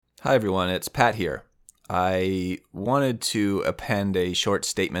Hi, everyone. It's Pat here. I wanted to append a short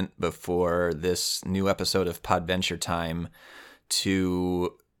statement before this new episode of Podventure Time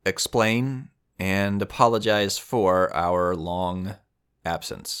to explain and apologize for our long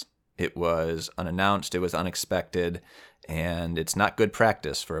absence. It was unannounced, it was unexpected, and it's not good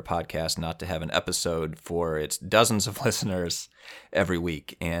practice for a podcast not to have an episode for its dozens of listeners every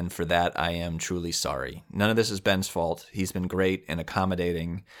week, and for that I am truly sorry. None of this is Ben's fault. He's been great and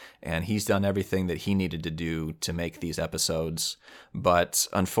accommodating, and he's done everything that he needed to do to make these episodes, but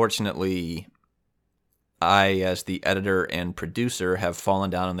unfortunately, I, as the editor and producer, have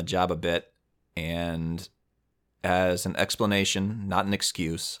fallen down on the job a bit, and as an explanation, not an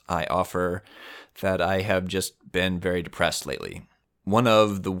excuse, I offer that I have just been very depressed lately. One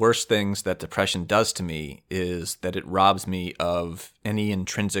of the worst things that depression does to me is that it robs me of any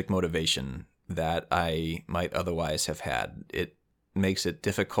intrinsic motivation that I might otherwise have had. It makes it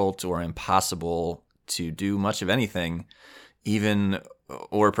difficult or impossible to do much of anything, even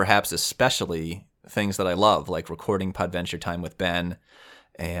or perhaps especially things that I love, like recording Podventure Time with Ben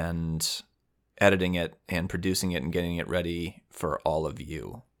and editing it and producing it and getting it ready for all of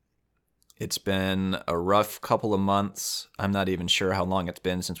you. It's been a rough couple of months. I'm not even sure how long it's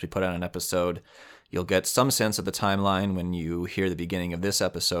been since we put out an episode. You'll get some sense of the timeline when you hear the beginning of this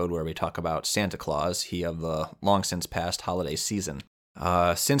episode where we talk about Santa Claus, he of the long since past holiday season.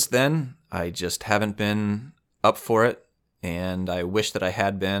 Since then, I just haven't been up for it, and I wish that I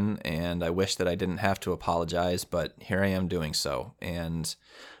had been, and I wish that I didn't have to apologize, but here I am doing so. And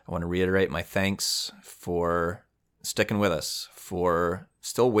I want to reiterate my thanks for sticking with us, for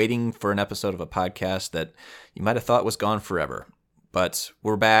still waiting for an episode of a podcast that you might have thought was gone forever. But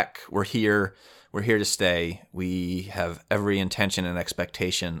we're back, we're here to stay. We have every intention and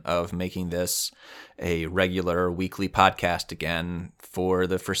expectation of making this a regular weekly podcast again for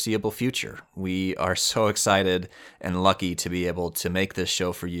the foreseeable future. We are so excited and lucky to be able to make this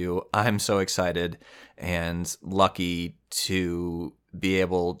show for you. I'm so excited and lucky to be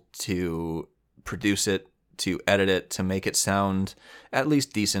able to produce it, to edit it, to make it sound at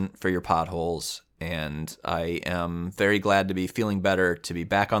least decent for your potholes. And I am very glad to be feeling better, to be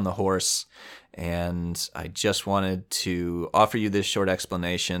back on the horse. And I just wanted to offer you this short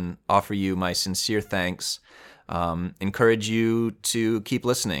explanation, offer you my sincere thanks, encourage you to keep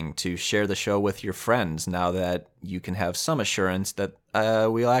listening, to share the show with your friends now that you can have some assurance that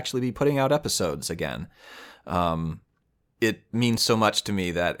we'll actually be putting out episodes again. It means so much to me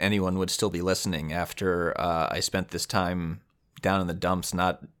that anyone would still be listening after I spent this time down in the dumps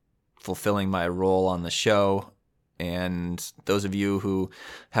not fulfilling my role on the show. And those of you who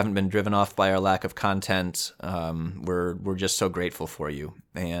haven't been driven off by our lack of content, we're just so grateful for you.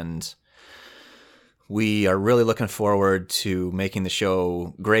 And we are really looking forward to making the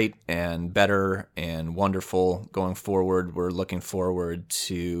show great and better and wonderful going forward. We're looking forward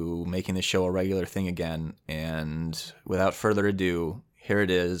to making the show a regular thing again. And without further ado, here it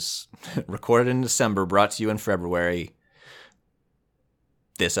is, recorded in December, brought to you in February,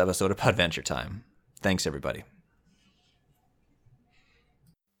 this episode of Podventure Time. Thanks, everybody.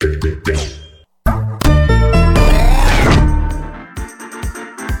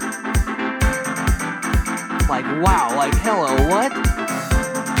 Like, wow, like, hello, what?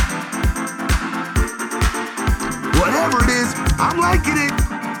 Whatever it is, I'm liking it.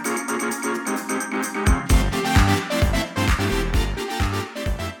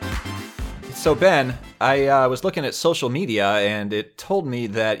 So, Ben, I was looking at social media, and it told me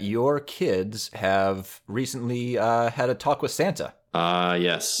that your kids have recently had a talk with Santa.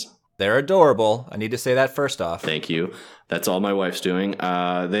 Yes. They're adorable. I need to say that first off. Thank you. That's all my wife's doing.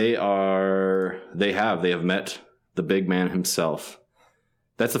 They have met the big man himself.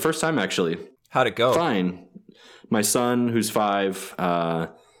 That's the first time, actually. How'd it go? Fine. My son, who's 5,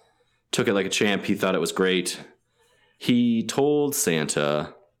 took it like a champ. He thought it was great. He told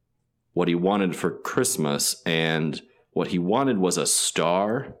Santa what he wanted for Christmas, and what he wanted was a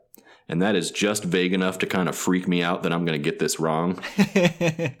star. And that is just vague enough to kind of freak me out that I'm going to get this wrong.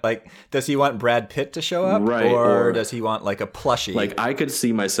 Like, does he want Brad Pitt to show up? Right. Or does he want, like, a plushie? Like, I could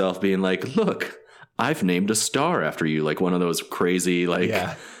see myself being like, look, I've named a star after you. Like one of those crazy,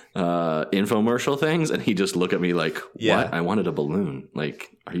 infomercial things. And he just look at me like, what? Yeah. I wanted a balloon. Like,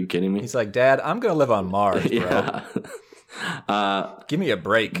 are you kidding me? He's like, Dad, I'm going to live on Mars, bro. Yeah. Give me a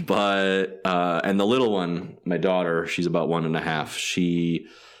break. But, and the little one, my daughter, she's about 1.5.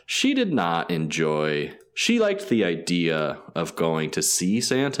 She did not enjoy. She liked the idea of going to see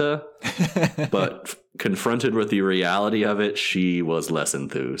Santa, but confronted with the reality of it, she was less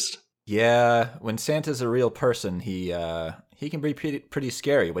enthused. Yeah, when Santa's a real person, he He can be pretty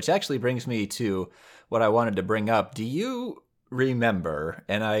scary, which actually brings me to what I wanted to bring up. Do you remember,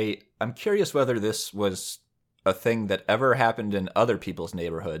 and I'm curious whether this was a thing that ever happened in other people's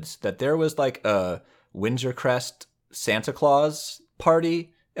neighborhoods, that there was like a Windsor Crest Santa Claus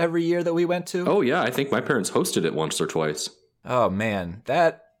party every year that we went to? Oh, yeah. I think my parents hosted it once or twice. Oh, man.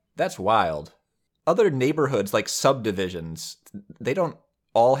 That's wild. Other neighborhoods, like subdivisions, they don't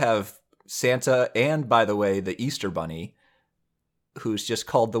all have Santa and, by the way, the Easter Bunny, who's just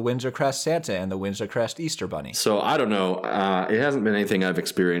called the Windsor Crest Santa and the Windsor Crest Easter Bunny. So I don't know. It hasn't been anything I've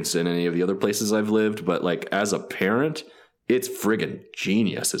experienced in any of the other places I've lived, but like as a parent, it's friggin'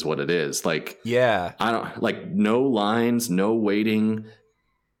 genius is what it is. Like, yeah, I don't like no lines, no waiting.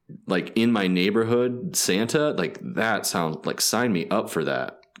 Like in my neighborhood, Santa, like that sounds like sign me up for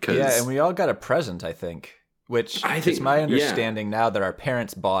that. Yeah, and we all got a present, I think, which I think, it's my understanding now that our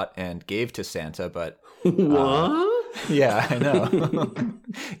parents bought and gave to Santa, but what? Yeah, I know.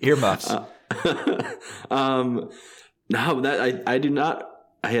 Earmuffs. No, that I do not.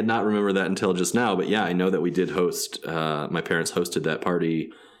 I had not remembered that until just now. But yeah, I know that we did host. My parents hosted that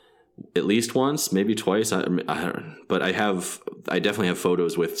party at least once, maybe twice. But I definitely have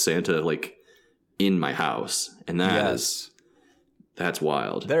photos with Santa like in my house, and that's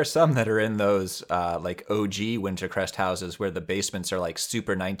wild. There are some that are in those like OG Winter Crest houses where the basements are like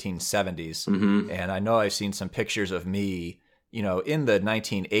super 1970s. Mm-hmm. And I know I've seen some pictures of me, in the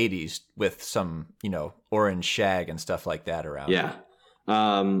 1980s with some, orange shag and stuff like that around. Yeah.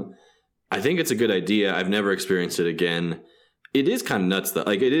 I think it's a good idea. I've never experienced it again. It is kind of nuts though.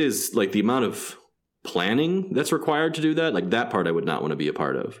 Like it is like the amount of planning that's required to do that, like that part I would not want to be a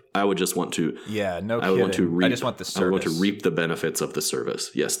part of. I would just want to I would want to reap, I just want the service. I want to reap the benefits of the service.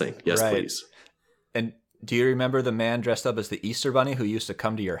 Yes, right. Please. And do you remember the man dressed up as the Easter Bunny who used to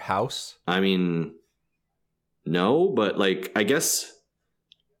come to your house? I mean, no, but like I guess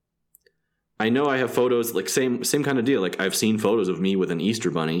I know I have photos, like same kind of deal. Like I've seen photos of me with an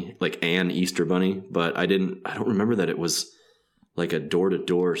Easter Bunny, like an Easter Bunny, but I don't remember that it was like a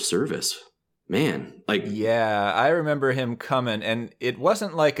door-to-door service. Man, like yeah, I remember him coming, and it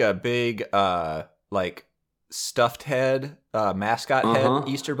wasn't like a big like stuffed head mascot head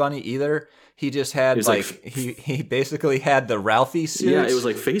Easter Bunny either. He just had like he basically had the Ralphie suit. Yeah, it was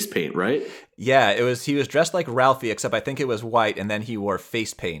like face paint, right? Yeah, it was. He was dressed like Ralphie, except I think it was white, and then he wore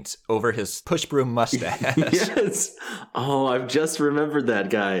face paint over his push broom mustache. Yes. Oh, I've just remembered that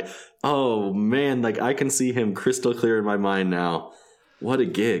guy. Oh man, like I can see him crystal clear in my mind now. What a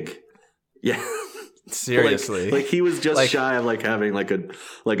gig. Yeah. Seriously. Like he was just shy of like having like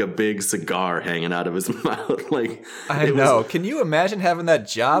a big cigar hanging out of his mouth. Like I know. Can you imagine having that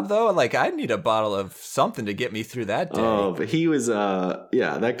job though? Like I need a bottle of something to get me through that day. Oh, but he was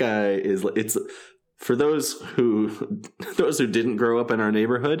that guy is it's for those who didn't grow up in our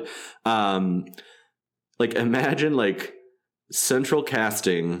neighborhood, like imagine like central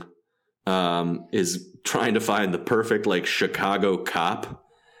casting is trying to find the perfect like Chicago cop.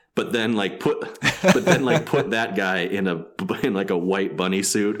 But then put that guy in like a white bunny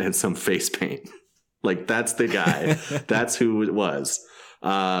suit and some face paint. Like that's the guy. That's who it was.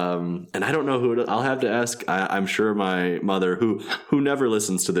 And I don't know who I'll have to ask. I'm sure my mother, who never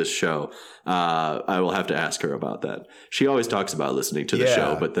listens to this show, I will have to ask her about that. She always talks about listening to the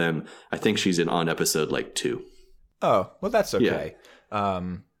show, but then I think she's on episode 2. Oh, well, that's okay.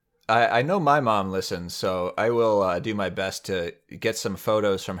 Yeah. I know my mom listens, so I will do my best to get some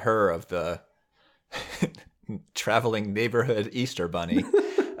photos from her of the traveling neighborhood Easter Bunny,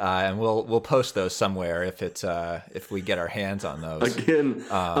 and we'll post those somewhere if we get our hands on those. Again,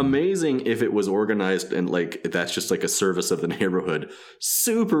 amazing if it was organized and like that's just like a service of the neighborhood.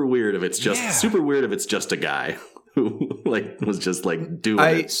 Super weird if it's just a guy who like was just like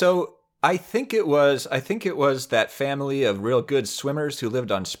doing it. So. I think it was that family of real good swimmers who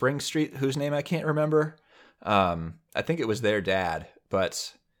lived on Spring Street, whose name I can't remember. I think it was their dad,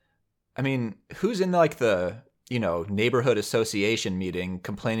 but I mean, who's in like the, neighborhood association meeting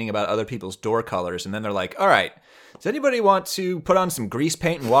complaining about other people's door colors, and then they're like, "All right, does anybody want to put on some grease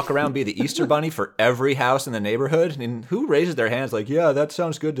paint and walk around be the Easter Bunny for every house in the neighborhood?" And who raises their hands like, "Yeah, that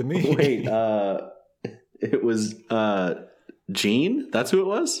sounds good to me." Wait, it was Gene? That's who it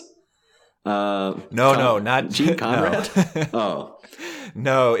was? No, not Gene Conrad. No. Oh,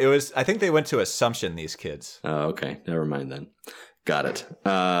 no, it was. I think they went to Assumption. These kids. Oh, okay. Never mind then. Got it.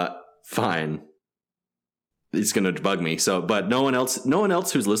 Fine. It's gonna bug me. So, but no one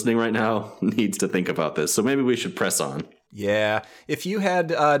else who's listening right now needs to think about this. So maybe we should press on. Yeah. If you had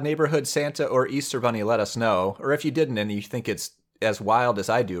neighborhood Santa or Easter Bunny, let us know. Or if you didn't and you think it's as wild as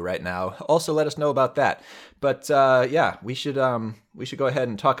I do right now, also let us know about that. But yeah, we should go ahead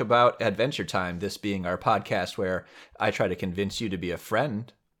and talk about Adventure Time, this being our podcast where I try to convince you to be a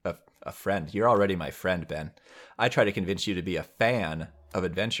friend. A friend. You're already my friend, Ben. I try to convince you to be a fan of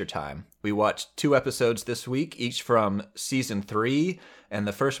Adventure Time. We watched 2 episodes this week, each from season 3, and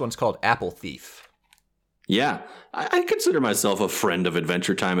the first one's called Apple Thief. Yeah, I consider myself a friend of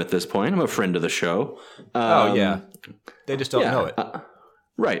Adventure Time at this point. I'm a friend of the show. Oh, yeah. They just don't know it.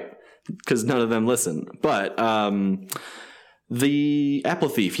 Right, because none of them listen. But the Apple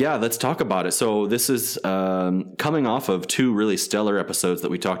Thief, yeah, let's talk about it. So this is coming off of 2 really stellar episodes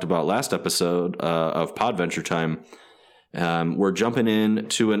that we talked about last episode of Podventure Time. We're jumping in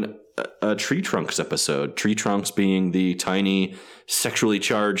to a Tree Trunks episode. Tree Trunks being the tiny, sexually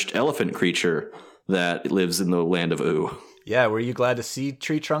charged elephant creature that lives in the land of Ooo. Yeah, were you glad to see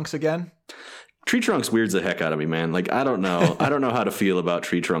Tree Trunks again? Tree Trunks weirds the heck out of me, man. Like, I don't know. I don't know how to feel about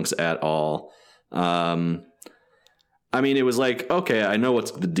Tree Trunks at all. I mean, it was like, okay, I know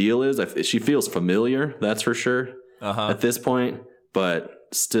what the deal is. She feels familiar, that's for sure, at this point. But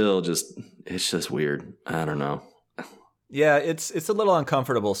still, it's just weird. I don't know. Yeah, it's a little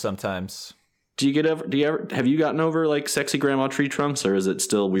uncomfortable sometimes. Have you gotten over like sexy grandma Tree Trunks, or is it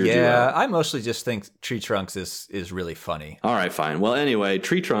still weird? Yeah, I mostly just think Tree Trunks is really funny. All right, fine. Well, anyway,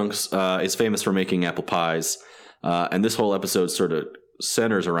 Tree Trunks is famous for making apple pies, and this whole episode sort of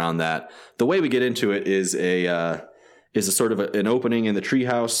centers around that. The way we get into it is a sort of an opening in the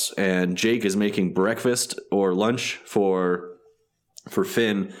treehouse, and Jake is making breakfast or lunch for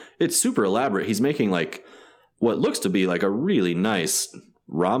Finn. It's super elaborate. He's making like what looks to be like a really nice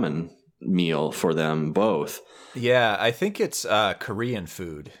ramen meal for them both. Yeah, I think it's Korean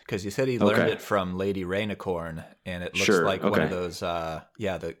food, because you said he learned it from Lady Rainicorn, and it looks like one of those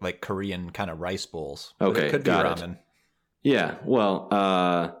the like Korean kind of rice bowls. But it could be ramen. Yeah, well,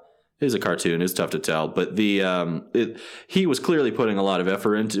 it is a cartoon. It's tough to tell, but he was clearly putting a lot of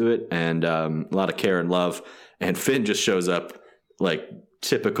effort into it, and a lot of care and love, and Finn just shows up like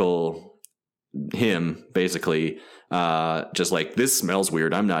typical him, basically. Just like, this smells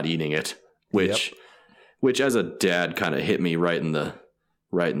weird, I'm not eating it, which as a dad kind of hit me right in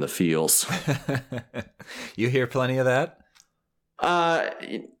the feels. You hear plenty of that?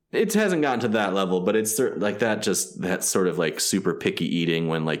 It hasn't gotten to that level, but it's like that sort of like super picky eating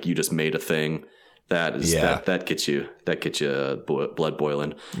when like you just made a thing that gets you blood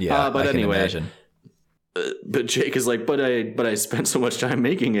boiling. Yeah, but I anyway, can imagine. But Jake is like, but I spent so much time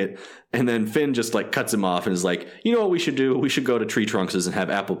making it. And then Finn just like cuts him off and is like, you know what we should do? We should go to Tree Trunks' and have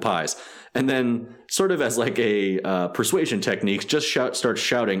apple pies. And then sort of as like a persuasion technique, just starts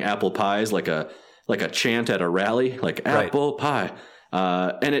shouting apple pies like a chant at a rally, like apple pie.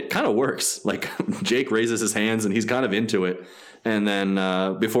 And it kind of works. Like Jake raises his hands and he's kind of into it. And then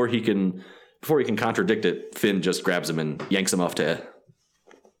before he can contradict it, Finn just grabs him and yanks him off to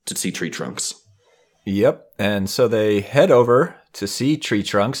see Tree Trunks. Yep, and so they head over to see Tree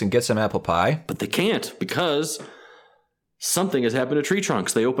Trunks and get some apple pie. But they can't, because something has happened to Tree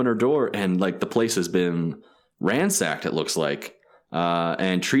Trunks. They open her door and like the place has been ransacked, it looks like.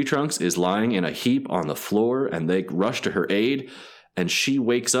 And Tree Trunks is lying in a heap on the floor, and they rush to her aid, and she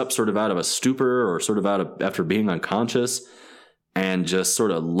wakes up sort of out of a stupor or sort of after being unconscious, and just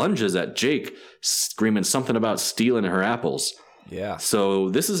sort of lunges at Jake, screaming something about stealing her apples. Yeah. So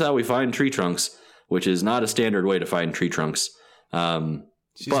this is how we find Tree Trunks, which is not a standard way to find Tree Trunks.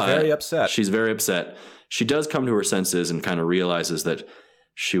 She's very upset. She's very upset. She does come to her senses and kind of realizes that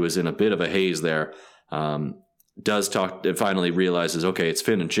she was in a bit of a haze there. Does talk and finally realizes, okay, it's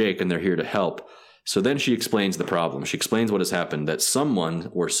Finn and Jake and they're here to help. So then she explains the problem. She explains what has happened, that someone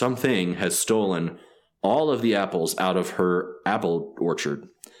or something has stolen all of the apples out of her apple orchard,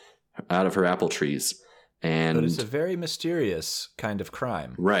 out of her apple trees. But it's a very mysterious kind of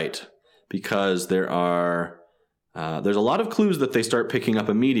crime. Right. Because there's a lot of clues that they start picking up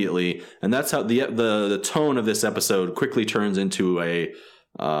immediately, and that's how the tone of this episode quickly turns into a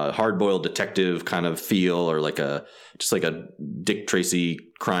hard-boiled detective kind of feel, or like a Dick Tracy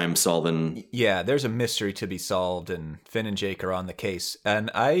crime solving. Yeah, there's a mystery to be solved, and Finn and Jake are on the case. And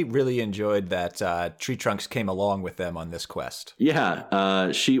I really enjoyed that Tree Trunks came along with them on this quest.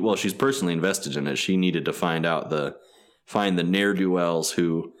 Yeah, she's personally invested in it. She needed to find the ne'er-do-wells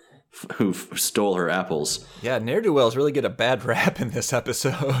who stole her apples. Yeah, ne'er-do-wells really get a bad rap in this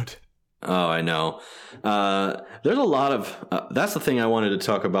episode. Oh, I know. There's a lot of... that's the thing I wanted to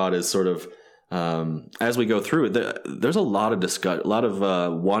talk about is sort of... as we go through it, there's a lot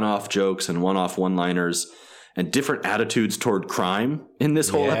of one-off jokes and one-off one-liners and different attitudes toward crime in this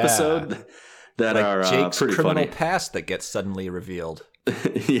whole episode that like are Jake's pretty criminal funny. past that gets suddenly revealed.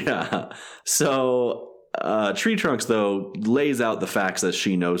 Yeah. So Tree Trunks, though, lays out the facts as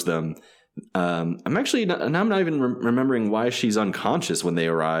she knows them. I'm not even remembering why she's unconscious when they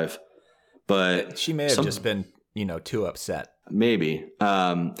arrive, but She may have just been, too upset. maybe.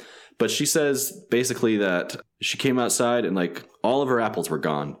 But she says basically that she came outside and like all of her apples were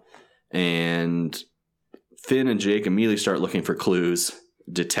gone, and Finn and Jake immediately start looking for clues,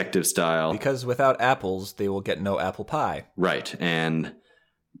 detective style. Because without apples, they will get no apple pie. Right, and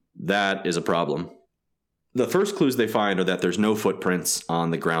that is a problem. The first clues they find are that there's no footprints on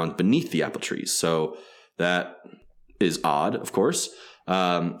the ground beneath the apple trees, so that is odd, of course.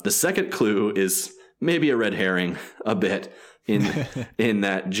 The second clue is maybe a red herring a bit, in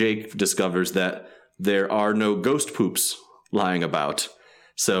that Jake discovers that there are no ghost poops lying about,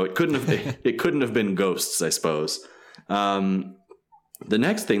 so it couldn't have been ghosts, I suppose. The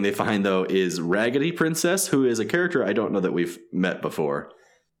next thing they find, though, is Raggedy Princess, who is a character I don't know that we've met before.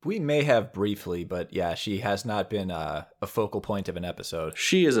 We may have briefly, but yeah, she has not been a focal point of an episode.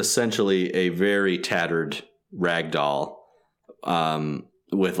 She is essentially a very tattered rag doll,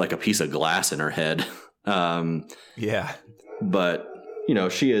 with like a piece of glass in her head. Yeah. But,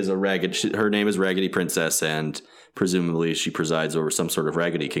 she is her name is Raggedy Princess, and presumably she presides over some sort of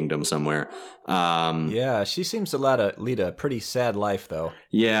Raggedy Kingdom somewhere. Yeah, she seems to lead a pretty sad life, though.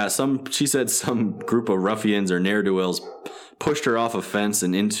 Yeah, she said some group of ruffians or ne'er-do-wells pushed her off a fence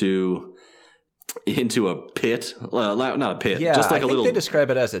and into a pit. Not a pit, Yeah, just like I a think little. they describe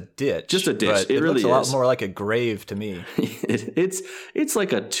it as a ditch. Just a ditch. But It really looks a lot is. more like a grave to me. It's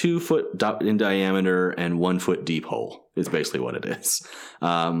like a 2 foot in diameter and 1 foot deep hole. Is basically what it is.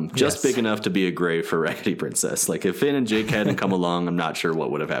 Just Yes. big enough to be a grave for Raggedy Princess. Like if Finn and Jake hadn't come along, I'm not sure what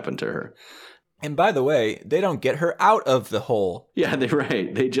would have happened to her. And by the way, they don't get her out of the hole, Yeah, they're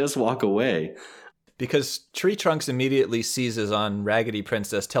right. They just walk away. because Tree Trunks immediately seizes on Raggedy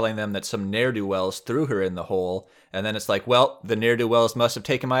Princess telling them that some ne'er-do-wells threw her in the hole, and then it's like, well, the ne'er-do-wells must have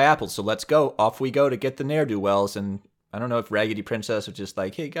taken my apples, so let's go. Off we go to get the ne'er-do-wells, and I don't know if Raggedy Princess was just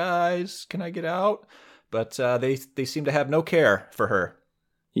like, hey guys, can I get out? But they seem to have no care for her.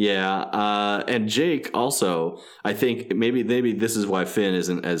 Yeah, and Jake also, I think maybe this is why Finn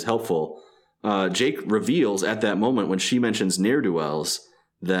isn't as helpful. Jake reveals at that moment when she mentions ne'er-do-wells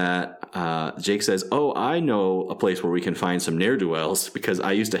that Jake says, "Oh, I know a place where we can find some ne'er-do-wells because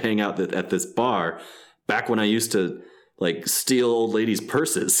I used to hang out at this bar back when I used to like steal old ladies'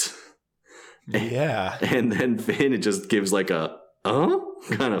 purses." Yeah. And then Finn just gives like a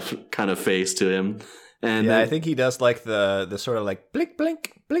kind of face to him. And Yeah, then, I think he does like the sort of like blink,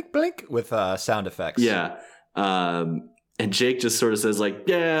 blink, blink, blink with sound effects. yeah. And Jake just sort of says like,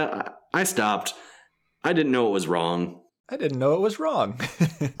 "Yeah, I stopped. I didn't know it was wrong." I didn't know it was wrong.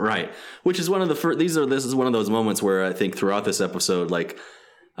 Right. Which is one of the first, this is one of those moments where I think throughout this episode, like,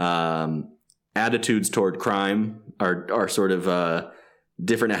 attitudes toward crime are sort of,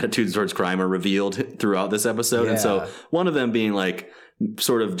 different attitudes towards crime are revealed throughout this episode. And so Yeah. one of them being like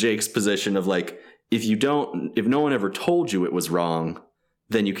sort of Jake's position of like, if no one ever told you it was wrong,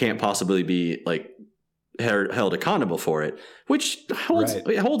 then you can't possibly be like held accountable for it, which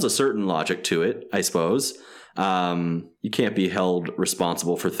holds a certain logic to it, I suppose. You can't be held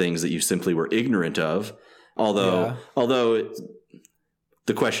responsible for things that you simply were ignorant of. Although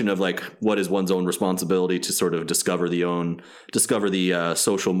the question of like, what is one's own responsibility to sort of discover the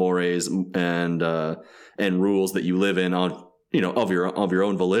social mores and rules that you live in on, of your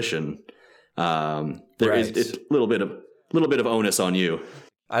own volition. There is it's a little bit of onus on you.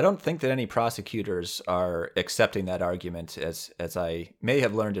 I don't think that any prosecutors are accepting that argument, as I may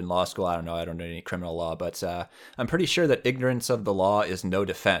have learned in law school. I don't know any criminal law, but I'm pretty sure that ignorance of the law is no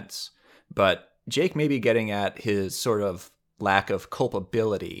defense. But Jake may be getting at his sort of lack of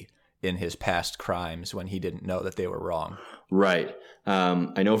culpability in his past crimes when he didn't know that they were wrong. Right.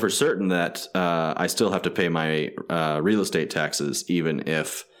 I know for certain that I still have to pay my real estate taxes, even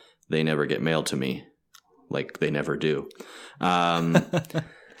if they never get mailed to me, like they never do.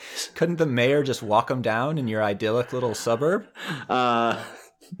 Couldn't the mayor just walk them down in your idyllic little suburb?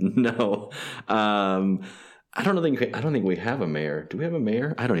 No. I don't think we have a mayor. Do we have a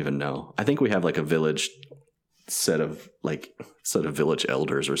mayor? I don't even know. I think we have like a village set of village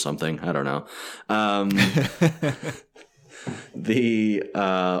elders or something. I don't know.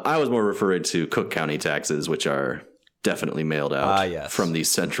 I was more referring to Cook County taxes, which are definitely mailed out from the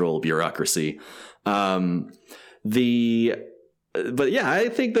central bureaucracy. But yeah, I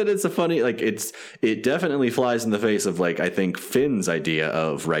think that it's a funny, like it definitely flies in the face of like, I think Finn's idea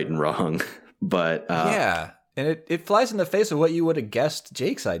of right and wrong. But yeah, And it flies in the face of what you would have guessed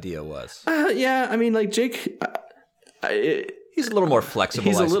Jake's idea was. Yeah, I mean, like Jake, He's a little more flexible.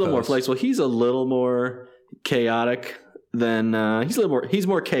 He's a little more flexible. He's a little more chaotic than he's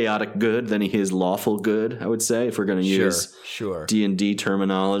more chaotic good than he is lawful good. I would say, if we're going to use D&D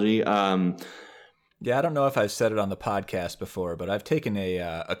terminology. Yeah, I don't know if I've said it on the podcast before, but I've taken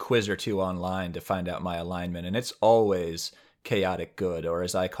a quiz or two online to find out my alignment, and it's always chaotic good, or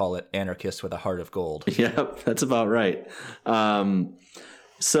as I call it, anarchist with a heart of gold. Yep, that's about right.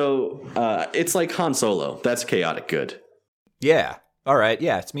 So it's like Han Solo. That's chaotic good. Yeah. All right.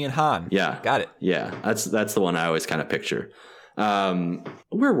 Yeah, it's me and Han. Yeah. Got it. Yeah, that's the one I always kind of picture.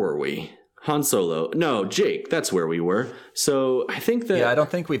 Where were we? Han Solo. No, Jake. That's where we were. So I think that... Yeah, I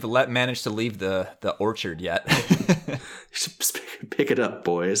don't think we've managed to leave the orchard yet. Pick it up,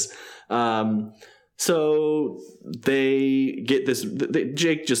 boys. So they get this...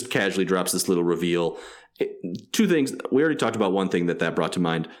 Jake just casually drops this little reveal. Two things. We already talked about one thing that brought to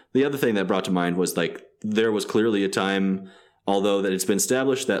mind. The other thing that brought to mind was, like, there was clearly a time, although that it's been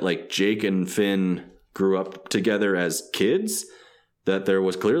established that, like, Jake and Finn grew up together as kids, that there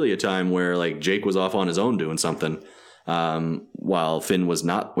was clearly a time where, like, Jake was off on his own doing something while Finn was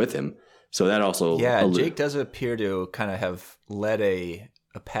not with him. So that also... Yeah, Jake does appear to kind of have led a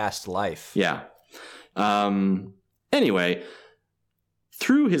past life. Yeah. Anyway,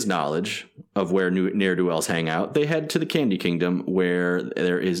 through his knowledge of where ne'er-do-wells hang out, they head to the Candy Kingdom, where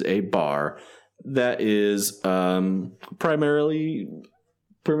there is a bar that is primarily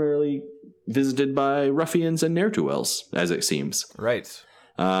visited by ruffians and ne'er-do-wells, as it seems. Right.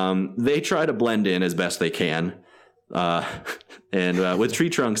 They try to blend in as best they can. And with Tree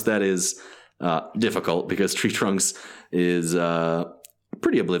Trunks, that is difficult because Tree Trunks is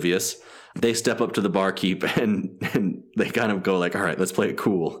pretty oblivious. They step up to the barkeep and they kind of go like, all right, let's play it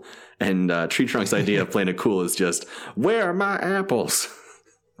cool. And Tree Trunks' idea of playing it cool is just, where are my apples?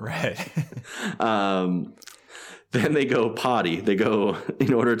 Right. Then they go potty. They go,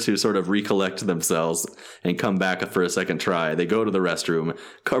 in order to sort of recollect themselves and come back for a second try, they go to the restroom,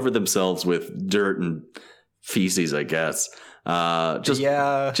 cover themselves with dirt and feces, I guess. Just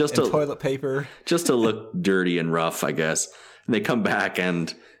toilet paper. Just to look dirty and rough, I guess. And they come back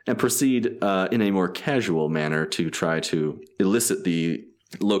and proceed in a more casual manner to try to elicit the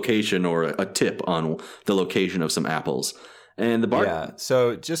location or a tip on the location of some apples. And the bar. Yeah.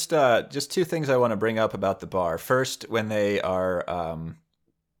 So just two things I want to bring up about the bar. First, when they are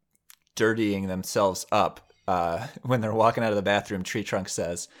dirtying themselves up, when they're walking out of the bathroom, Tree Trunk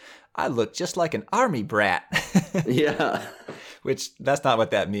says, "I look just like an army brat." Yeah. Which that's not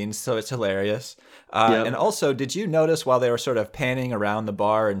what that means, so it's hilarious. Yep. And also, did you notice while they were sort of panning around the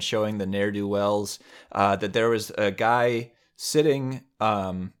bar and showing the ne'er-do-wells that there was a guy sitting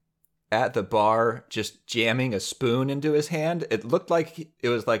at the bar just jamming a spoon into his hand? It looked like it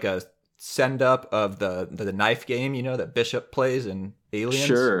was like a send-up of the knife game, you know, that Bishop plays in Aliens.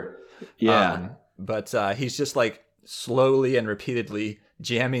 Sure. Yeah. But he's just like slowly and repeatedly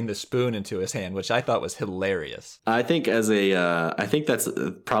jamming the spoon into his hand, which I thought was hilarious. I think I think that's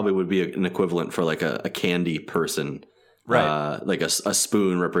probably would be an equivalent for like a candy person, right? Like a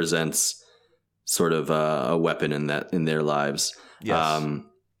spoon represents sort of a weapon in their lives. Yes.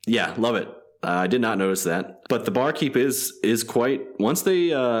 Yeah, love it. I did not notice that, but the barkeep is quite once they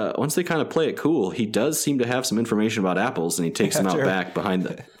kind of play it cool. He does seem to have some information about apples, and he takes them out back behind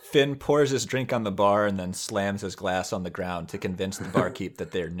the. Finn pours his drink on the bar and then slams his glass on the ground to convince the barkeep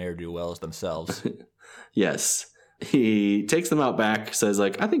that they're ne'er-do-wells themselves. Yes. He takes them out back, says,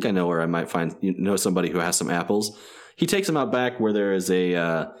 like, I think I know where I might find, somebody who has some apples. He takes them out back where there is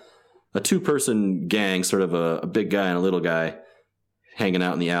a two-person gang, sort of a big guy and a little guy, hanging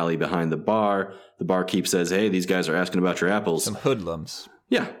out in the alley behind the bar. The barkeep says, hey, these guys are asking about your apples. Some hoodlums.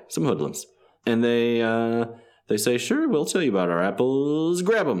 Yeah, some hoodlums. And they say, sure, we'll tell you about our apples.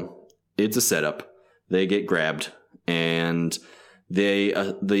 Grab them. It's a setup. They get grabbed. And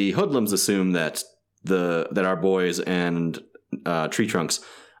the hoodlums assume that our boys and Tree Trunks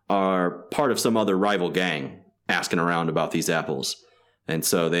are part of some other rival gang asking around about these apples. And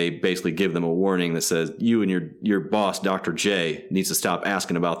so they basically give them a warning that says, you and your boss, Dr. J, needs to stop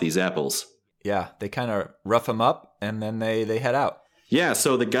asking about these apples. Yeah, they kind of rough them up, and then they head out. Yeah,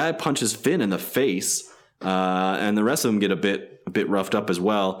 so the guy punches Finn in the face. And the rest of them get a bit roughed up as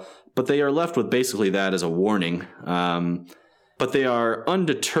well, but they are left with basically that as a warning. But they are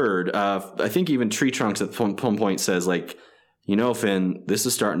undeterred. I think even Tree Trunks at one point says, like, Finn, this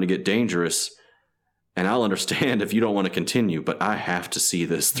is starting to get dangerous, and I'll understand if you don't want to continue, but I have to see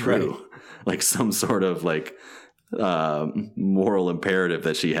this through. Right. Like some sort of like moral imperative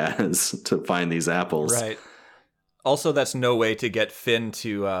that she has to find these apples. Right. Also, that's no way to get Finn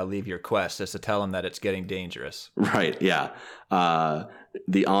to leave your quest, is to tell him that it's getting dangerous. Right, yeah.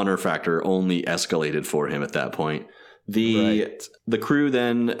 The honor factor only escalated for him at that point. The crew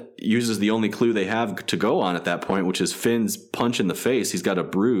then uses the only clue they have to go on at that point, which is Finn's punch in the face. He's got a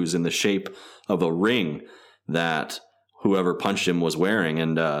bruise in the shape of a ring that whoever punched him was wearing,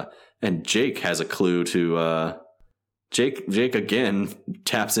 and Jake has a clue to Jake again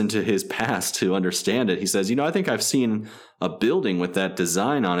taps into his past to understand it. He says, I think I've seen a building with that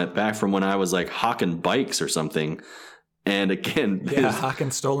design on it back from when I was like hawking bikes or something. And again,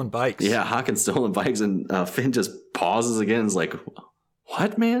 hawking stolen bikes. Yeah, hawking stolen bikes. And Finn just pauses again and is like,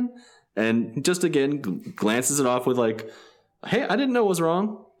 what, man? And just again glances it off with like, hey, I didn't know it was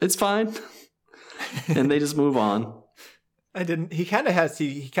wrong. It's fine. And they just move on. He kind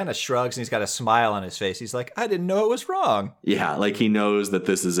of shrugs and he's got a smile on his face. He's like, I didn't know it was wrong. Yeah, like he knows that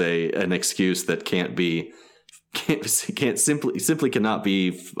this is an excuse that simply cannot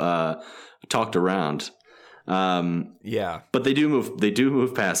be talked around. But they do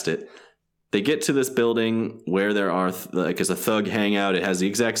move past it. They get to this building where there are is a thug hangout. It has the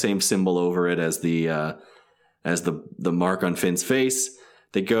exact same symbol over it as the mark on Finn's face.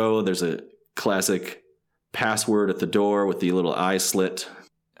 They go. There's a classic password at the door with the little eye slit.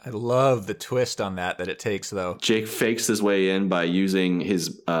 I love the twist on that it takes, though. Jake fakes his way in by using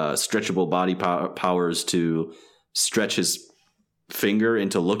his stretchable body powers to stretch his finger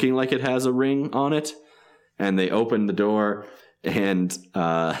into looking like it has a ring on it. And they open the door, and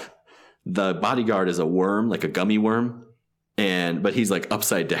the bodyguard is a worm, like a gummy worm, but he's like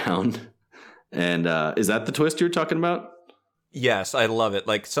upside down. And is that the twist you're talking about? Yes, I love it.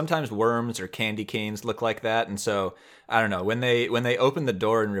 Like sometimes worms or candy canes look like that, and so I don't know, when they opened the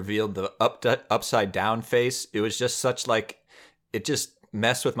door and revealed the upside down face, it was just such like it just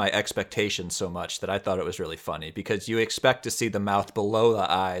messed with my expectations so much that I thought it was really funny, because you expect to see the mouth below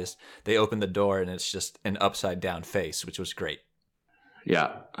the eyes. They open the door and it's just an upside down face, which was great.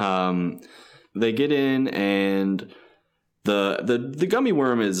 Yeah. They get in, and the gummy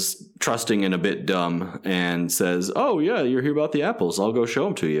worm is trusting and a bit dumb and says, "Oh yeah, you're here about the apples. I'll go show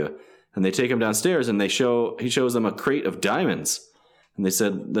them to you." And they take him downstairs, and he shows them a crate of diamonds. And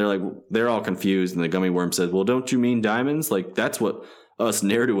they're all confused. And the gummy worm said, "Well, don't you mean diamonds? Like that's what us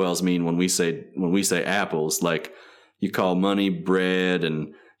ne'er-do-wells mean when we say apples. Like you call money bread."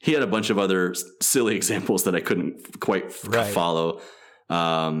 And he had a bunch of other silly examples that I couldn't quite follow.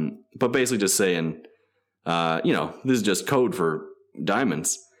 But basically just saying, this is just code for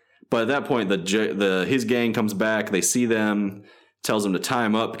diamonds. But at that point, his gang comes back. They see them, tells them to tie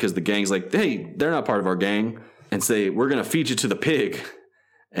them up because the gang's like, "Hey, they're not part of our gang," and say, "We're going to feed you to the pig."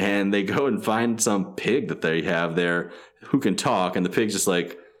 And they go and find some pig that they have there who can talk. And the pig's just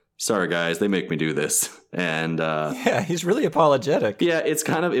like, "Sorry, guys, they make me do this." And he's really apologetic. Yeah, it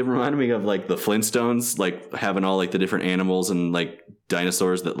reminded me of like the Flintstones, like having all like the different animals and like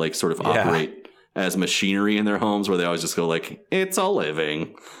dinosaurs that like sort of operate as machinery in their homes, where they always just go like, "It's a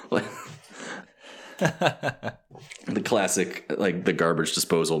living." The classic, like the garbage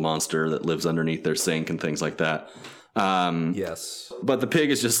disposal monster that lives underneath their sink and things like that. Yes. But the pig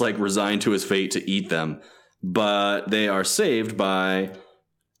is just like resigned to his fate to eat them. But they are saved by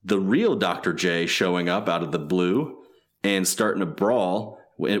the real Dr. J showing up out of the blue and starting a brawl.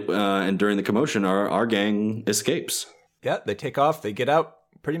 And during the commotion, our gang escapes. Yeah, they take off. They get out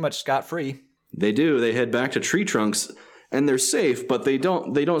pretty much scot-free. They do. They head back to Tree Trunks, and they're safe, but they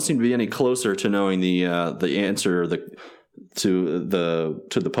don't seem to be any closer to knowing the answer to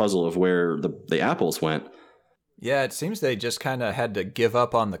the puzzle of where the apples went. Yeah, it seems they just kind of had to give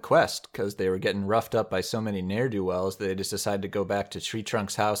up on the quest because they were getting roughed up by so many ne'er-do-wells. They just decided to go back to Tree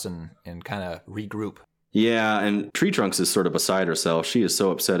Trunks' house and kind of regroup. Yeah, and Tree Trunks is sort of beside herself. She is so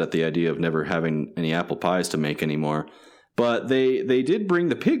upset at the idea of never having any apple pies to make anymore. But they did bring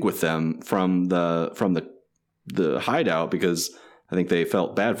the pig with them from the hideout because I think they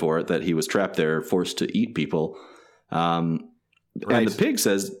felt bad for it that he was trapped there, forced to eat people. And the pig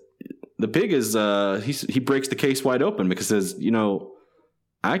says, the pig is he breaks the case wide open because says,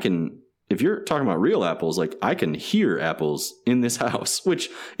 I can, if you're talking about real apples, like I can hear apples in this house, which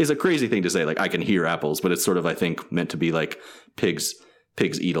is a crazy thing to say. Like I can hear apples, but it's sort of, I think, meant to be like pigs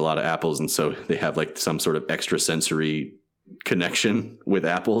eat a lot of apples, and so they have like some sort of extrasensory connection with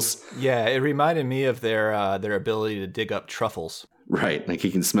apples. Yeah, it reminded me of their ability to dig up truffles. Right, like he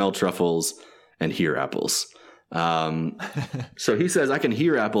can smell truffles and hear apples. So he says, I can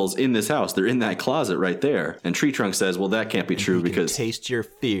hear apples in this house. They're in that closet right there. And Tree Trunk says, well, that can't be true because taste your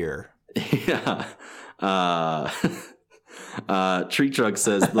fear. Yeah. Tree Trunk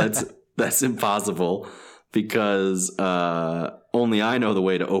says that's impossible because only I know the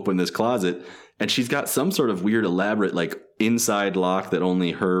way to open this closet. And she's got some sort of weird, elaborate, like, inside lock that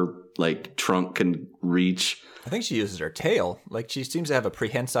only her, like, trunk can reach. I think she uses her tail. Like, she seems to have a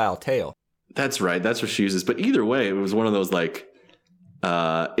prehensile tail. That's right. That's what she uses. But either way, it was one of those, like,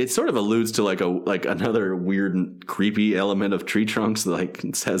 it sort of alludes to like another weird and creepy element of Tree Trunks. Like,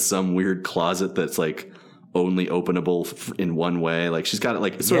 it has some weird closet that's like only openable in one way. Like, she's got it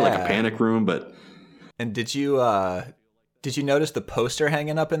like, it's sort of like a panic room, but. And did you notice the poster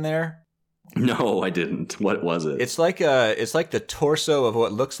hanging up in there? No, I didn't. What was it? It's like the torso of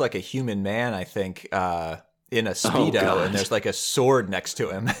what looks like a human man, I think, in a Speedo, and there's like a sword next to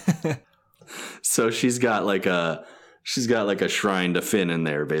him. So she's got like a shrine to Finn in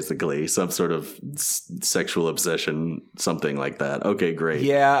there, basically. Some sort of sexual obsession, something like that. Okay, great.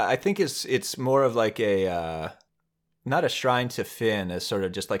 Yeah, I think it's more of like a not a shrine to Finn, as sort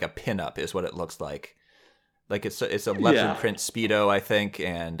of just like a pinup is what it looks like. Like it's a leopard print Speedo, I think,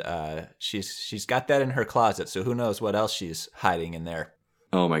 and she's got that in her closet. So who knows what else she's hiding in there?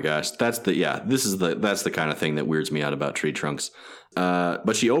 Oh my gosh, that's the kind of thing that weirds me out about Tree Trunks.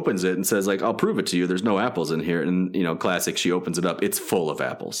 But she opens it and says, like, I'll prove it to you. There's no apples in here. And, you know, classic, she opens it up. It's full of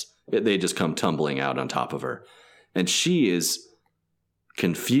apples. They just come tumbling out on top of her. And she is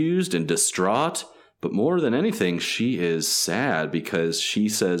confused and distraught. But more than anything, she is sad because she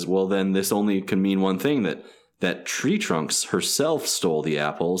says, well, then this only can mean one thing, that Tree Trunks herself stole the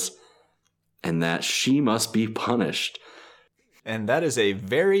apples and that she must be punished. And that is a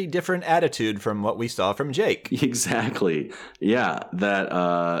very different attitude from what we saw from Jake. Exactly. Yeah.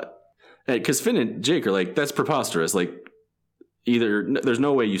 That, because Finn and Jake are like, that's preposterous. Like, either there's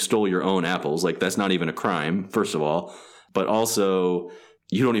no way you stole your own apples. Like, that's not even a crime, first of all. But also,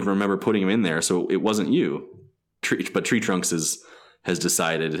 you don't even remember putting them in there. So it wasn't you. But Tree Trunks has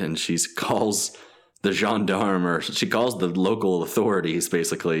decided, and she calls the gendarme, or she calls the local authorities,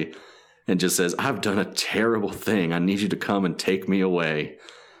 basically, and just says, I've done a terrible thing. I need you to come and take me away.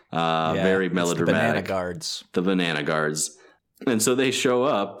 Very melodramatic. The Banana Guards. The Banana Guards. And so they show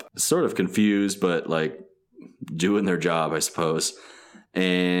up, sort of confused, but like doing their job, I suppose.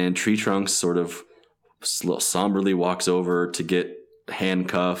 And Tree Trunks sort of somberly walks over to get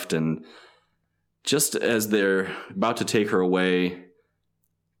handcuffed. And just as they're about to take her away,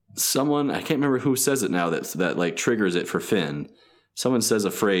 someone, I can't remember who says it now, that like triggers it for Finn. Someone says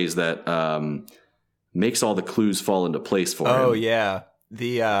a phrase that makes all the clues fall into place for him. Oh, yeah.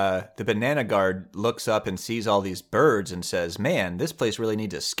 The Banana Guard looks up and sees all these birds and says, man, this place really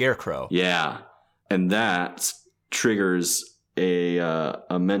needs a scarecrow. Yeah. And that triggers a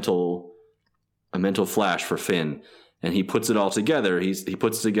mental flash for Finn. And he puts it all together. He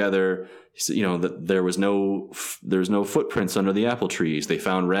puts together, you know, that there's no footprints under the apple trees. They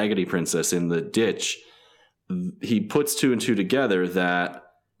found Raggedy Princess in the ditch. He puts two and two together that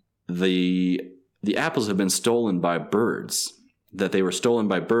the apples have been stolen by birds, that they were stolen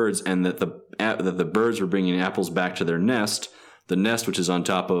by birds, and that the birds were bringing apples back to their nest, the nest which is on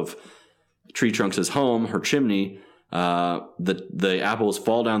top of Tree Trunks' home, her chimney. The apples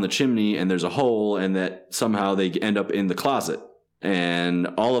fall down the chimney and there's a hole, and that somehow they end up in the closet. And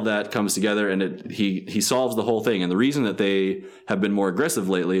all of that comes together, and he solves the whole thing. And the reason that they have been more aggressive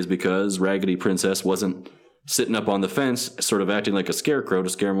lately is because Raggedy Princess wasn't sitting up on the fence, sort of acting like a scarecrow to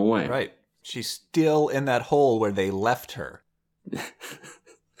scare him away. Right. She's still in that hole where they left her.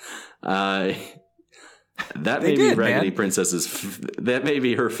 That may be Raggedy Princess's. That may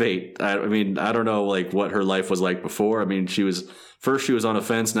be her fate. I mean, I don't know, like, what her life was like before. I mean, she was on a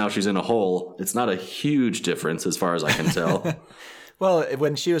fence. Now she's in a hole. It's not a huge difference as far as I can tell. Well,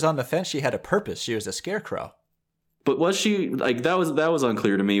 when she was on the fence, she had a purpose. She was a scarecrow. But was she like that was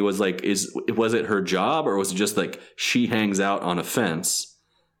unclear to me. Was it her job, or was it just like she hangs out on a fence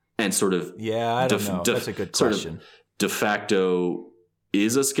and sort of I don't know. That's a good question. Sort of de facto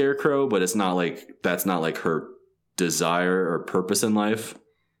is a scarecrow, but it's not like that's not like her desire or purpose in life.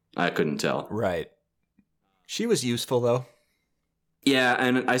 I couldn't tell. Right. She was useful though. Yeah,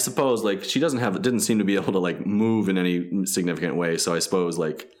 and I suppose like she didn't seem to be able to like move in any significant way. So I suppose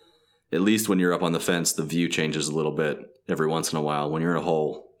like at least when you're up on the fence, the view changes a little bit every once in a while. When you're in a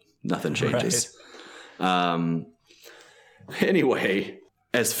hole, nothing changes. Right. Anyway,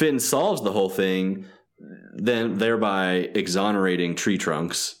 as Finn solves the whole thing, then thereby exonerating Tree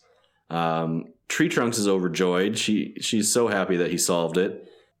Trunks. Tree Trunks is overjoyed. She's so happy that he solved it.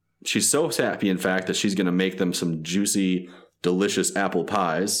 She's so happy, in fact, that she's going to make them some juicy, delicious apple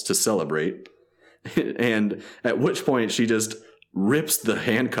pies to celebrate. And at which point she just rips the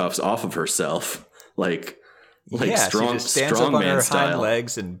handcuffs off of herself. Like, Like she just stands up on her strongman style. hind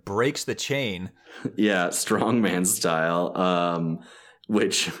legs and breaks the chain. Yeah, strongman style.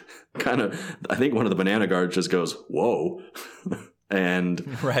 Which kind of, I think one of the banana guards just goes, "Whoa,"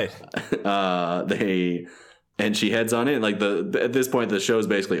 and Right. And she heads on in. Like at this point, the show's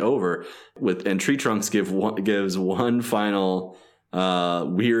basically over. And Tree Trunks gives one final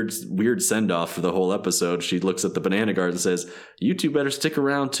weird send off for the whole episode. She looks at the banana guard and says, "You two better stick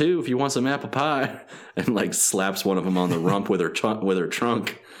around too if you want some apple pie," and like slaps one of them on the rump with her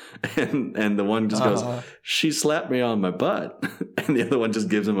trunk. And the one just goes, "She slapped me on my butt," and the other one just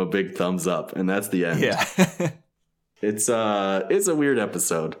gives him a big thumbs up, and that's the end. Yeah. It's a weird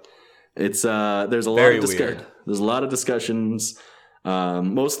episode. There's a Very lot of weird. There's a lot of discussions,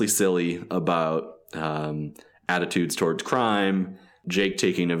 mostly silly, about attitudes towards crime. Jake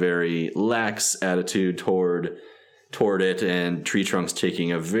taking a very lax attitude toward it, and Tree Trunks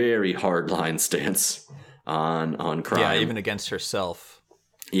taking a very hardline stance on crime. Yeah, even against herself.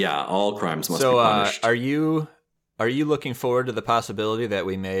 Yeah, all crimes must be punished. Are you looking forward to the possibility that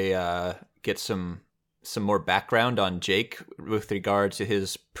we may get some more background on Jake with regard to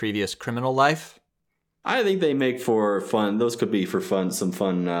his previous criminal life? I think they make for fun. Those could be for fun. Some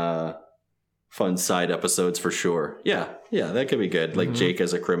fun side episodes for sure. Yeah, that could be good. Like Jake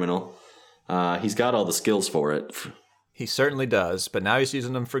as a criminal. He's got all the skills for it. He certainly does, but now he's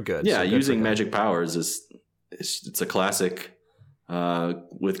using them for good. Yeah, so good using for him. magic powers it's a classic.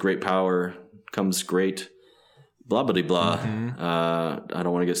 With great power comes great blah blah blah. I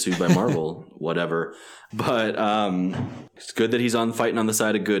don't want to get sued by Marvel, whatever. But it's good that he's fighting on the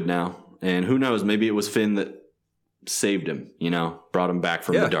side of good now. And who knows? Maybe it was Finn that saved him. Brought him back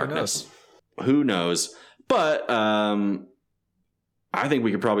from the darkness. Who knows? But I think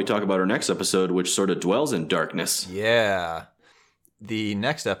we could probably talk about our next episode, which sort of dwells in darkness. Yeah. The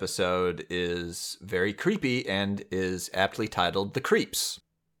next episode is very creepy and is aptly titled The Creeps.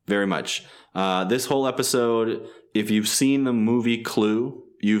 Very much. This whole episode, if you've seen the movie Clue,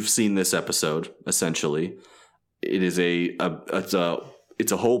 you've seen this episode, essentially. It is it's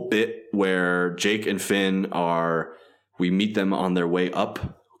a whole bit where Jake and Finn we meet them on their way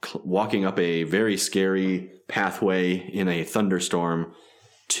up, walking up a very scary pathway in a thunderstorm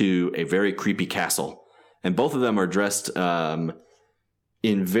to a very creepy castle. And both of them are dressed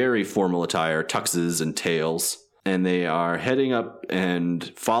in very formal attire, tuxes and tails. And they are heading up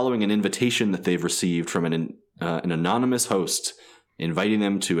and following an invitation that they've received from an anonymous host, inviting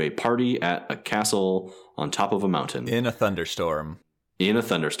them to a party at a castle on top of a mountain. In a thunderstorm.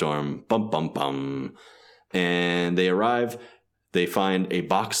 Bum, bum, bum. And they arrive. They find a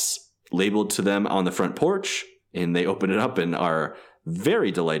box labeled to them on the front porch, and they open it up and are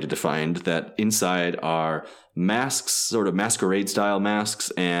very delighted to find that inside are masks, sort of masquerade-style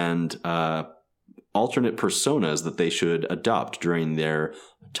masks, and alternate personas that they should adopt during their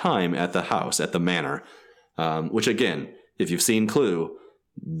time at the house, at the manor. Which, again, if you've seen Clue,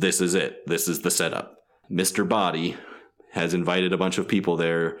 this is it. This is the setup. Mr. Body has invited a bunch of people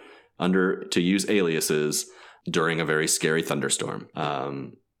there to use aliases during a very scary thunderstorm.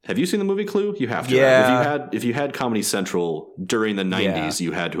 Have you seen the movie Clue? You have to. Yeah. If you had Comedy Central during the 90s,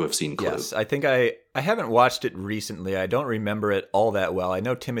 you had to have seen Clue. Yes, I think I haven't watched it recently. I don't remember it all that well. I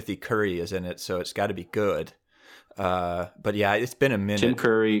know Timothy Curry is in it, so it's got to be good. But yeah, it's been a minute. Tim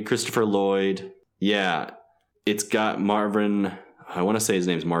Curry, Christopher Lloyd. Yeah, it's got Marvin. I want to say his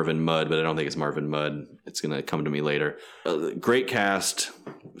name's Marvin Mudd, but I don't think it's Marvin Mudd. It's going to come to me later. Great cast,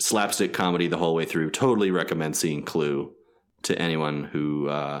 slapstick comedy the whole way through. Totally recommend seeing Clue to anyone who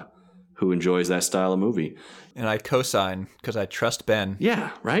enjoys that style of movie. And I co-sign because I trust Ben.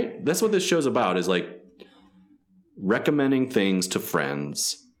 Yeah, right? That's what this show's about, is like recommending things to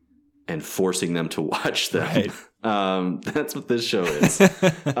friends and forcing them to watch them. Right. That's what this show is.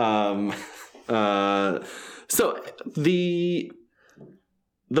 So the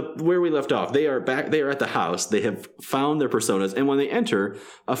where we left off, they are at the house. They have found their personas, and when they enter,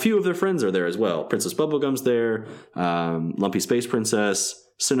 a few of their friends are there as well. Princess Bubblegum's there, Lumpy Space Princess,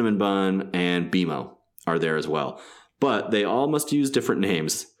 Cinnamon Bun, and BMO are there as well. But they all must use different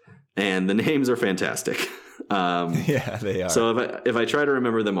names, and the names are fantastic. Yeah, they are. So if I try to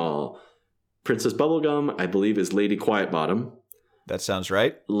remember them all, Princess Bubblegum, I believe, is Lady Quietbottom. That sounds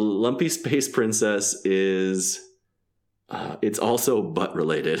right. Lumpy Space Princess is... it's also butt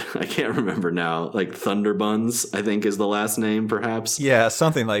related. I can't remember now. Like Thunderbuns, I think, is the last name, perhaps. Yeah,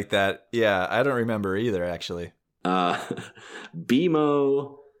 something like that. Yeah, I don't remember either, actually.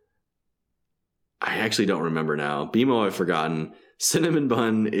 BMO, I actually don't remember now. BMO, I've forgotten. Cinnamon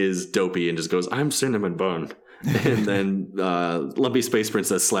Bun is dopey and just goes, "I'm Cinnamon Bun," And then Lumpy Space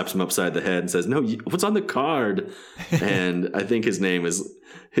Princess slaps him upside the head and says, "No, what's on the card?" And I think his name is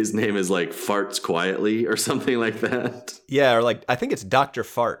like Farts Quietly or something like that. Yeah, or like I think it's Dr.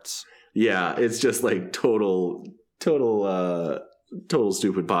 Farts. Yeah, it's just like total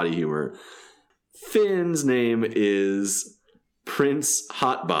stupid body humor. Finn's name is Prince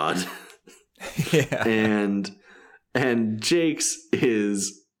Hotbod. Yeah. And Jake's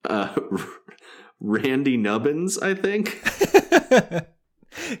is Randy Nubbins, I think.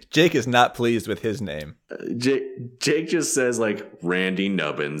 Jake is not pleased with his name. Jake just says like Randy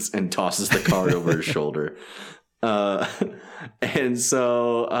Nubbins and tosses the card over his shoulder. And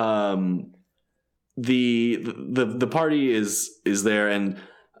so the party is there, and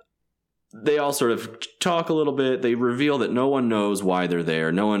they all sort of talk a little bit. They reveal that no one knows why they're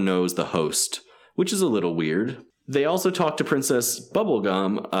there. No one knows the host, which is a little weird. They also talk to Princess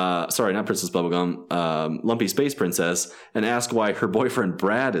Bubblegum, sorry, not Princess Bubblegum, Lumpy Space Princess, and ask why her boyfriend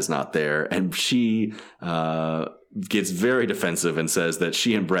Brad is not there. And she gets very defensive and says that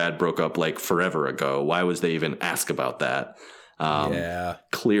she and Brad broke up like forever ago. Why was they even ask about that? Yeah.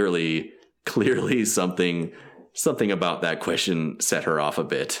 Clearly something about that question set her off a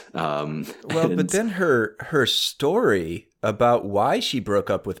bit. But then her story about why she broke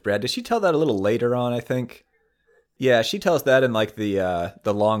up with Brad, did she tell that a little later on, I think? Yeah, she tells that in like the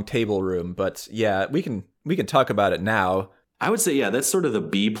long table room, but yeah, we can talk about it now. I would say, yeah, that's sort of the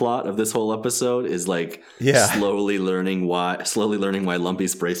B plot of this whole episode is like slowly learning why Lumpy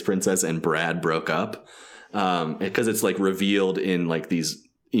Space Princess and Brad broke up. Because it's like revealed in like these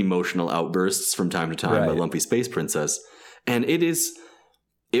emotional outbursts from time to time by Lumpy Space Princess. And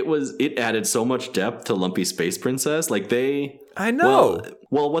it added so much depth to Lumpy Space Princess. Like I know.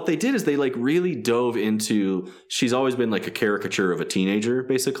 Well, what they did is they like really dove into, she's always been like a caricature of a teenager,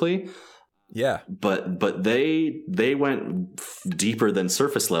 basically. Yeah. But they went deeper than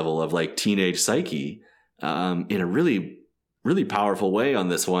surface level of like teenage psyche in a really, really powerful way on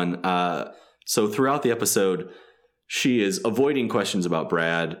this one. So throughout the episode, she is avoiding questions about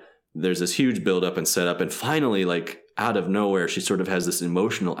Brad. There's this huge buildup and setup. And finally, like out of nowhere, she sort of has this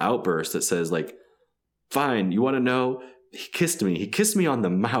emotional outburst that says like, fine, you want to know? He kissed me on the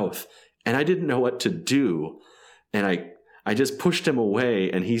mouth, and I didn't know what to do. And I just pushed him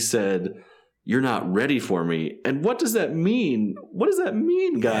away, and he said, "You're not ready for me." And what does that mean? What does that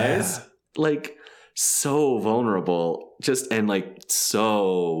mean, guys? Yeah. Like, so vulnerable, just, and like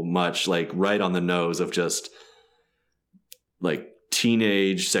so much like right on the nose of just like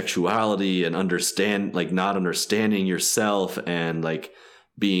teenage sexuality and not understanding yourself and like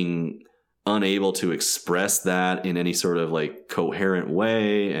being unable to express that in any sort of like coherent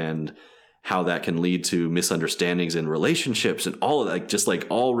way, and how that can lead to misunderstandings in relationships and all of that, just like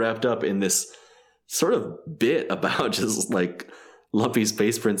all wrapped up in this sort of bit about just like Lumpy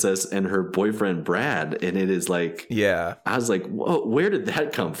Space Princess and her boyfriend Brad. And it is like, yeah, I was like, whoa, where did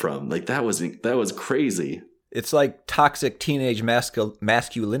that come from? Like that was crazy. It's like toxic teenage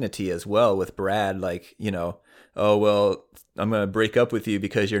masculinity as well with Brad. Like, you know, oh, well, I'm going to break up with you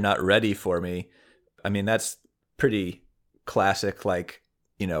because you're not ready for me. I mean, that's pretty classic, like,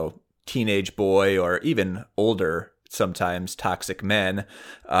 you know, teenage boy or even older, sometimes toxic men,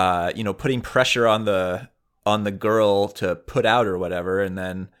 you know, putting pressure on the girl to put out or whatever. And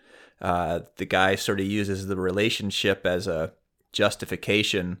then the guy sort of uses the relationship as a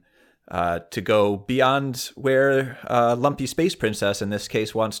justification to go beyond where Lumpy Space Princess in this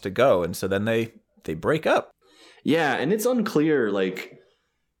case wants to go. And so then they break up. Yeah, and it's unclear, like,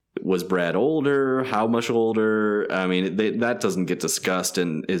 was Brad older? How much older? I mean, that doesn't get discussed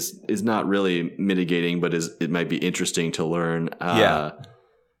and is not really mitigating, but it might be interesting to learn.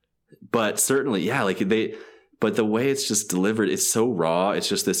 But certainly, yeah, like but the way it's just delivered, it's so raw. It's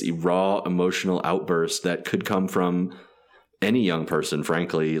just this raw emotional outburst that could come from any young person,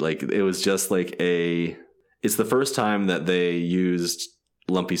 frankly. Like, it was just like it's the first time that they used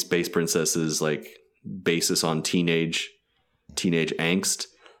Lumpy Space Princess's like basis on teenage angst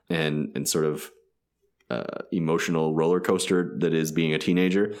and sort of emotional roller coaster that is being a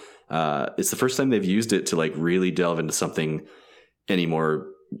teenager. It's the first time they've used it to like really delve into something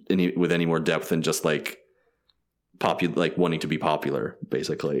with any more depth than just like like wanting to be popular,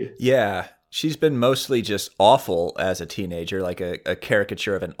 basically. Yeah. She's been mostly just awful as a teenager, like a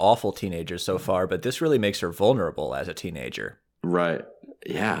caricature of an awful teenager so far, but this really makes her vulnerable as a teenager. Right.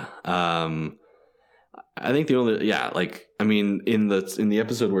 Yeah. I think in the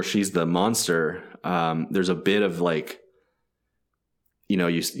episode where she's the monster, there's a bit of like, you know,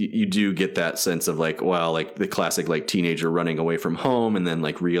 you do get that sense of like, well, like the classic like teenager running away from home and then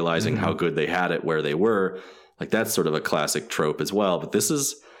like realizing how good they had it where they were. Like that's sort of a classic trope as well. But this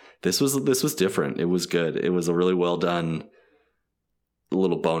was different. It was good. It was a really well done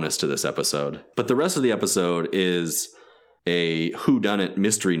little bonus to this episode. But the rest of the episode is a whodunit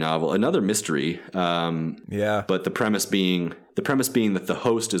mystery novel, another mystery. But the premise being that the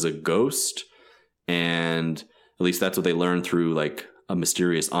host is a ghost, and at least that's what they learn through like a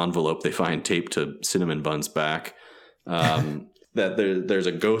mysterious envelope they find taped to Cinnamon Bun's back. That there's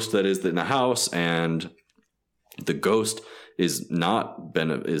a ghost that is in the house, and the ghost is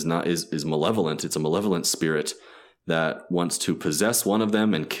malevolent. It's a malevolent spirit that wants to possess one of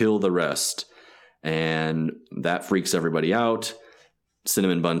them and kill the rest. And that freaks everybody out.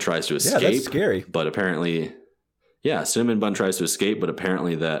 Cinnamon Bun tries to escape. Yeah, that's scary. But apparently, Cinnamon Bun tries to escape, but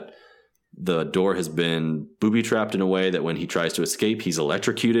apparently that the door has been booby-trapped in a way that when he tries to escape, he's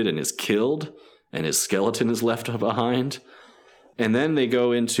electrocuted and is killed, and his skeleton is left behind. And then they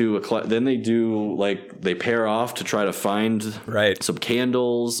go into they pair off to try to find some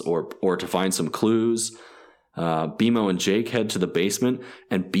candles or to find some clues. BMO and Jake head to the basement,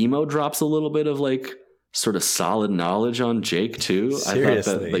 and BMO drops a little bit of like sort of solid knowledge on Jake too. Seriously. I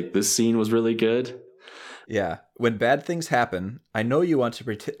thought that like this scene was really good. Yeah. When bad things happen, I know you want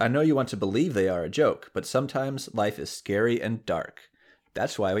to believe they are a joke, but sometimes life is scary and dark.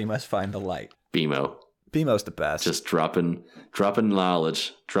 That's why we must find the light. BMO's the best. Just dropping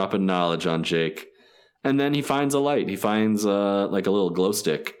knowledge on Jake. And then he finds a light. He finds like a little glow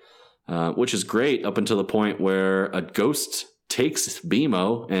stick, which is great up until the point where a ghost takes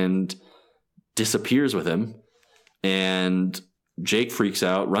BMO and disappears with him. And Jake freaks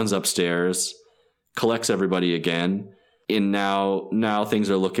out, runs upstairs, collects everybody again. And now things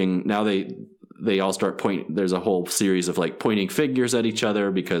are looking, now they all start pointing. There's a whole series of like pointing fingers at each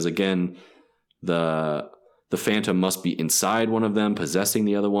other because again, the phantom must be inside one of them, possessing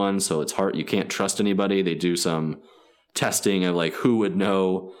the other one. So it's hard. You can't trust anybody. They do some testing of like who would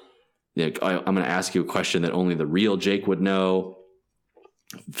know. I'm going to ask you a question that only the real Jake would know.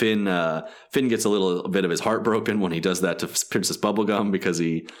 Finn gets a little bit of his heart broken when he does that to Princess Bubblegum because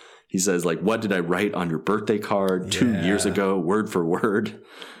he says like, "What did I write on your birthday card 2 years ago, word for word?"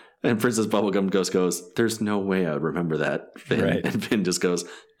 And Princess Bubblegum goes, "There's no way I would remember that, Finn." Right. And Finn just goes,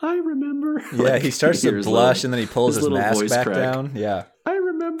 "I remember." Yeah, like, he starts to blush and then he pulls his mask back down. Yeah. "I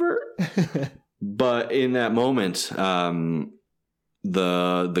remember." But in that moment,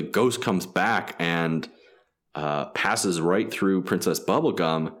 the ghost comes back and passes right through Princess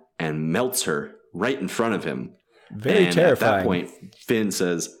Bubblegum and melts her right in front of him. Very terrifying. At that point, Finn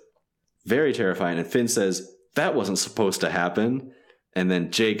says, very terrifying. And Finn says, "That wasn't supposed to happen." And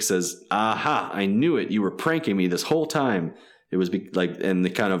then Jake says, "Aha, I knew it. You were pranking me this whole time." It was and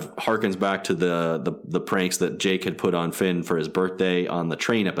it kind of harkens back to the pranks that Jake had put on Finn for his birthday on the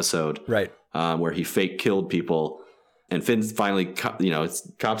train episode. Right. Where he fake killed people. And Finn finally,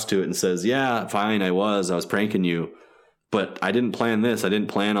 cops to it and says, "Yeah, fine, I was pranking you. But I didn't plan this. I didn't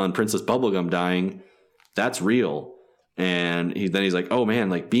plan on Princess Bubblegum dying. That's real." And he's like, "Oh man,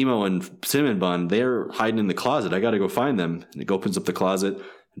 like BMO and Cinnamon Bun, they're hiding in the closet. I got to go find them." And he opens up the closet.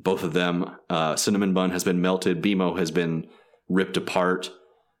 Both of them, Cinnamon Bun has been melted. BMO has been ripped apart.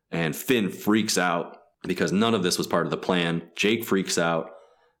 And Finn freaks out because none of this was part of the plan. Jake freaks out.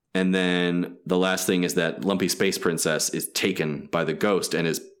 And then the last thing is that Lumpy Space Princess is taken by the ghost and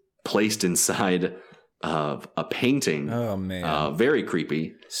is placed inside of a painting. Oh man. Very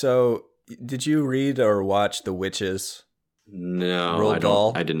creepy. So did you read or watch The Witches? No,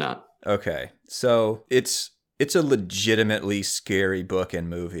 I did not. Okay. So it's a legitimately scary book and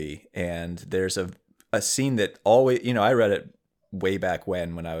movie. And there's a scene that always, I read it way back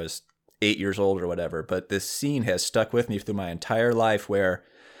when I was 8 years old or whatever, but this scene has stuck with me through my entire life where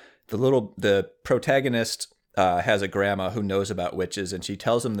the protagonist has a grandma who knows about witches, and she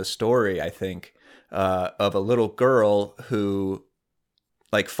tells him the story, I think, of a little girl who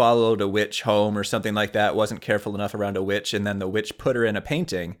like followed a witch home or something like that, wasn't careful enough around a witch, and then the witch put her in a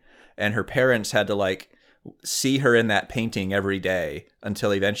painting, and her parents had to like see her in that painting every day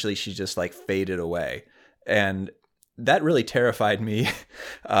until eventually she just like faded away. And that really terrified me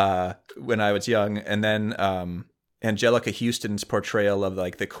when I was young. And then Angelica Houston's portrayal of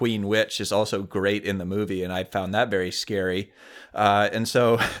like the Queen Witch is also great in the movie, and I found that very scary. And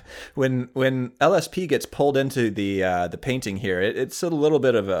so when LSP gets pulled into the painting here, it's a little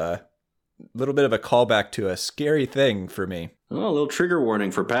bit of a callback to a scary thing for me. Oh, a little trigger warning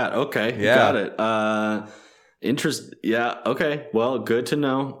for Pat. Okay, got it. Yeah, okay. Well, good to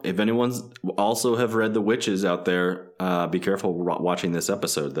know. If anyone's also have read The Witches out there, be careful watching this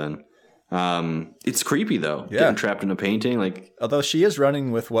episode then. It's creepy though. Yeah. Getting trapped in a painting. Like, although she is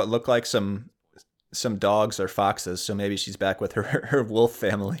running with what look like some some dogs or foxes, so maybe she's back with her wolf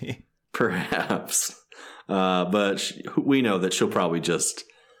family. Perhaps. But we know that she'll probably just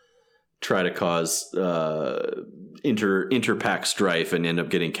try to cause inter-pack strife and end up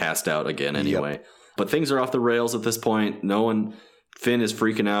getting cast out again anyway. Yep. But things are off the rails at this point. Finn is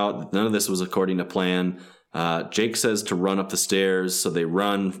freaking out. None of this was according to plan. Jake says to run up the stairs, so they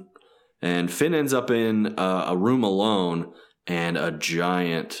run. And Finn ends up in a room alone, and a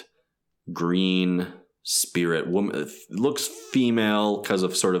giant green spirit woman. It looks female because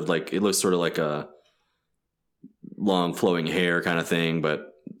of it looks sort of like a long flowing hair kind of thing, but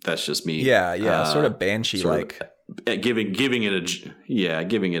that's just me. Yeah, sort of banshee like. Giving it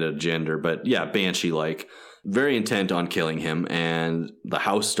a gender, but yeah, banshee like. Very intent on killing him, and the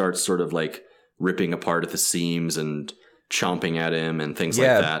house starts sort of like ripping apart at the seams and chomping at him and things like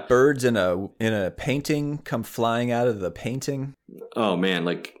that. Birds in a painting come flying out of the painting. Oh man,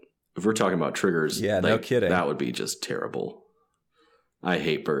 like if we're talking about triggers, no kidding. That would be just terrible. I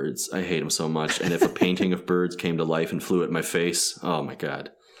hate birds. I hate them so much. And if a painting of birds came to life and flew at my face, oh my God,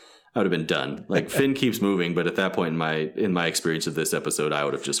 I would have been done. Like Finn keeps moving, but at that point in my experience of this episode, I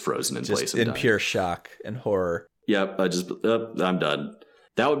would have just frozen in place. In pure shock and horror. Yep, I'm done.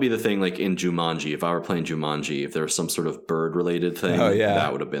 That would be the thing, like in Jumanji. If I were playing Jumanji, if there was some sort of bird-related thing,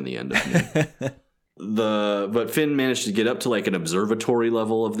 that would have been the end of me. But Finn managed to get up to like an observatory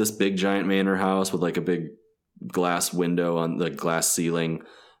level of this big giant manor house with like a big glass window on the glass ceiling,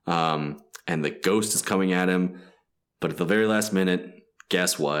 and the ghost is coming at him. But at the very last minute,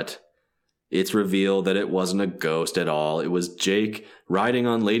 guess what? It's revealed that it wasn't a ghost at all. It was Jake riding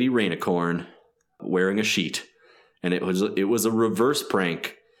on Lady Rainicorn, wearing a sheet. And it was a reverse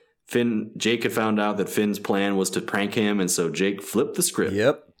prank. Jake had found out that Finn's plan was to prank him, and so Jake flipped the script.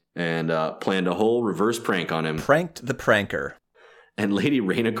 Yep. And planned a whole reverse prank on him. Pranked the pranker. And Lady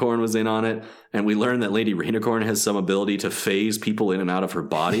Rainicorn was in on it, and we learned that Lady Rainicorn has some ability to phase people in and out of her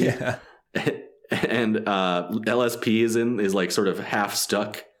body. Yeah. And LSP is like sort of half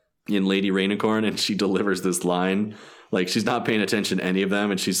stuck in Lady Rainicorn, and she delivers this line. Like she's not paying attention to any of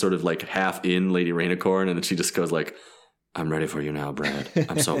them, and she's sort of like half in Lady Rainicorn, and then she just goes like, "I'm ready for you now, Brad.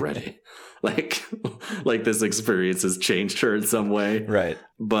 I'm so ready." like this experience has changed her in some way, right?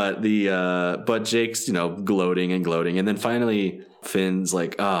 But Jake's gloating, and then finally Finn's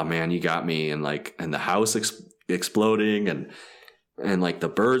like, "Oh man, you got me," and the house exploding, and like the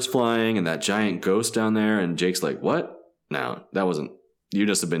birds flying, and that giant ghost down there, and Jake's like, "What? No, that wasn't. You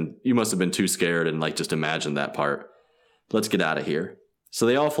must have been too scared and like just imagined that part. Let's get out of here." So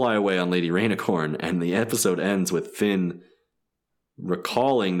they all fly away on Lady Rainicorn, and the episode ends with Finn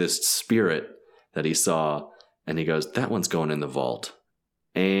recalling this spirit that he saw, and he goes, "That one's going in the vault,"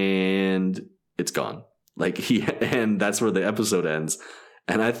 and it's gone. And that's where the episode ends.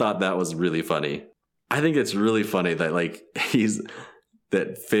 And I thought that was really funny. I think it's really funny that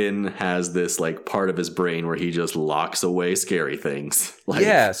that Finn has this like part of his brain where he just locks away scary things.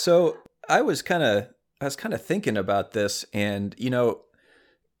 So I was kind of thinking about this, and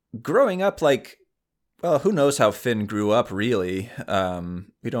growing up, who knows how Finn grew up really?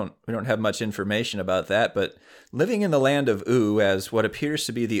 We don't have much information about that, but living in the land of Ooo as what appears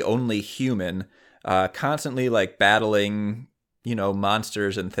to be the only human, constantly battling,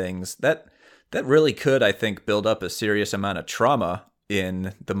 monsters and things, that really could, I think, build up a serious amount of trauma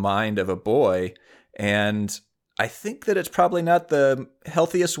in the mind of a boy. And I think that it's probably not the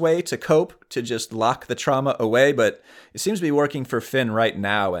healthiest way to cope, to just lock the trauma away, but it seems to be working for Finn right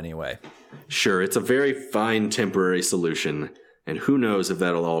now anyway. Sure, it's a very fine temporary solution, and who knows if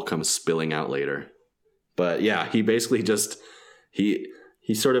that'll all come spilling out later. But yeah, he basically just, he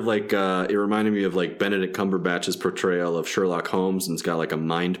sort of it reminded me of Benedict Cumberbatch's portrayal of Sherlock Holmes, and it's got a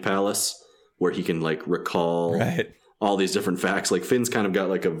mind palace where he can recall all these different facts. Finn's kind of got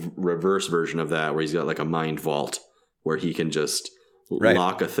a reverse version of that, where he's got a mind vault where he can just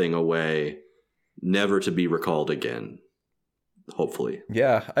lock a thing away, never to be recalled again. Hopefully.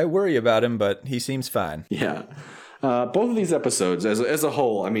 Yeah, I worry about him, but he seems fine. Yeah. Both of these episodes, as a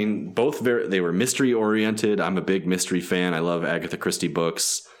whole, I mean, they were mystery oriented. I'm a big mystery fan. I love Agatha Christie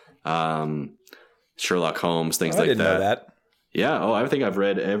books, Sherlock Holmes, things like that. I didn't know that. Yeah. Oh, I think I've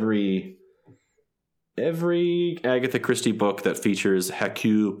read every Agatha Christie book that features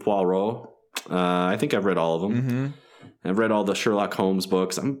Hercule Poirot. I think I've read all of them. Mm-hmm. I've read all the Sherlock Holmes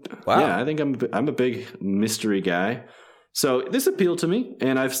books. Yeah, I think I'm a big mystery guy. So this appealed to me,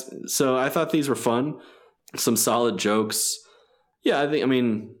 and I thought these were fun. Some solid jokes. Yeah,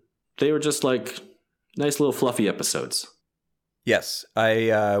 they were just nice little fluffy episodes. Yes,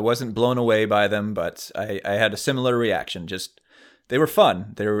 I wasn't blown away by them, but I had a similar reaction. Just they were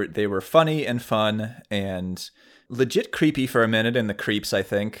fun. They were funny and fun and legit creepy for a minute in the creeps, I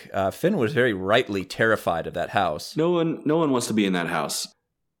think. Finn was very rightly terrified of that house. No one wants to be in that house.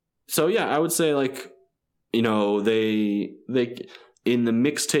 So yeah, I would say like, you know, they in the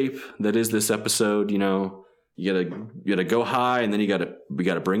mixtape that is this episode, you know, you gotta go high and then we gotta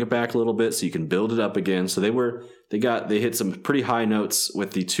bring it back a little bit so you can build it up again. So they hit some pretty high notes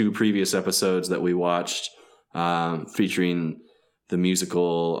with the 2 previous episodes that we watched, featuring the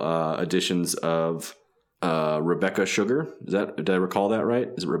musical additions of Rebecca Sugar. Did I recall that right?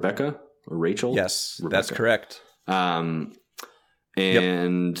 Is it Rebecca or Rachel? Yes, Rebecca. That's correct. So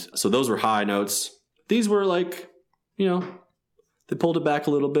those were high notes. These were like, you know, they pulled it back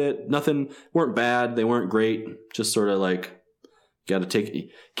a little bit. Weren't bad. They weren't great. Just sort of like,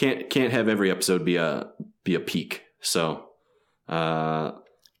 can't have every episode be a peak. So, a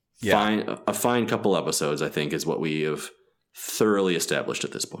fine couple episodes, I think, is what we have thoroughly established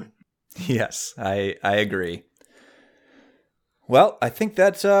at this point. Yes, I agree. Well, I think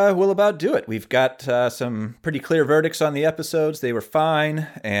that will about do it. We've got some pretty clear verdicts on the episodes. They were fine,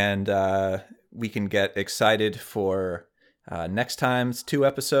 and we can get excited for next time's 2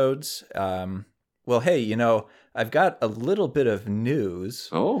 episodes. Well, hey, you know, I've got a little bit of news.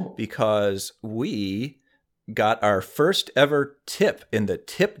 Oh. Because we got our first ever tip in the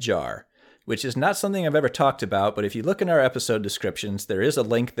tip jar, which is not something I've ever talked about, but if you look in our episode descriptions, there is a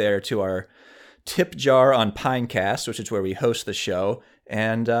link there to our tip jar on Pinecast, which is where we host the show.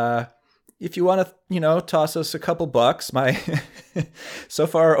 And if you want to, you know, toss us a couple bucks, so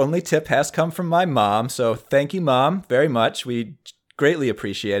far our only tip has come from my mom. So thank you, Mom, very much. We greatly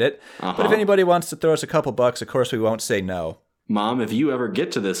appreciate it. But if anybody wants to throw us a couple bucks, of course we won't say no. Mom, if you ever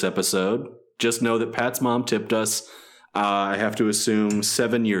get to this episode, just know that Pat's mom tipped us, I have to assume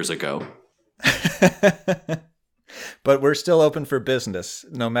 7 years ago. But we're still open for business,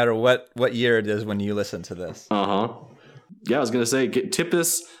 no matter what year it is when you listen to this. Yeah, I was going to say, tip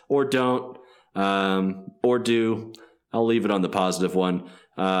us or don't, or do. I'll leave it on the positive one.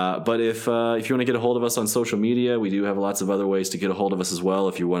 But if you want to get a hold of us on social media, we do have lots of other ways to get a hold of us as well.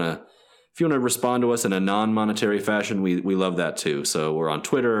 If you want to respond to us in a non-monetary fashion, we love that too. So we're on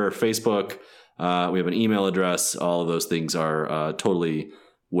Twitter, Facebook. We have an email address. All of those things are totally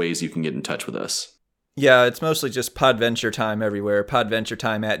ways you can get in touch with us. Yeah, it's mostly just Podventure Time everywhere. Podventure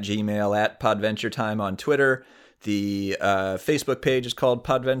Time at Gmail, at Podventure Time on Twitter. The Facebook page is called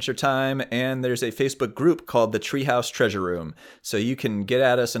Podventure Time, and there's a Facebook group called the Treehouse Treasure Room. So you can get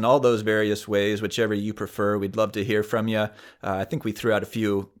at us in all those various ways, whichever you prefer. We'd love to hear from you. I think we threw out a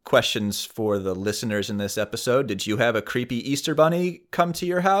few questions for the listeners in this episode. Did you have a creepy Easter bunny come to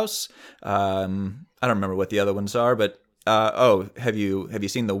your house? I don't remember what the other ones are, but have you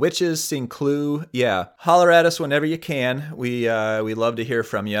seen The Witches, seen Clue? Yeah. Holler at us whenever you can. We love to hear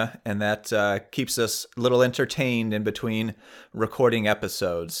from you, and that keeps us a little entertained in between recording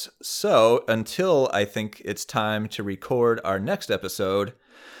episodes. So until I think it's time to record our next episode,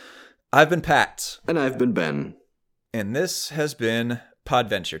 I've been Pat. And I've been Ben. And this has been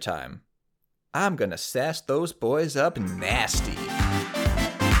Podventure Time. I'm gonna sass those boys up nasty.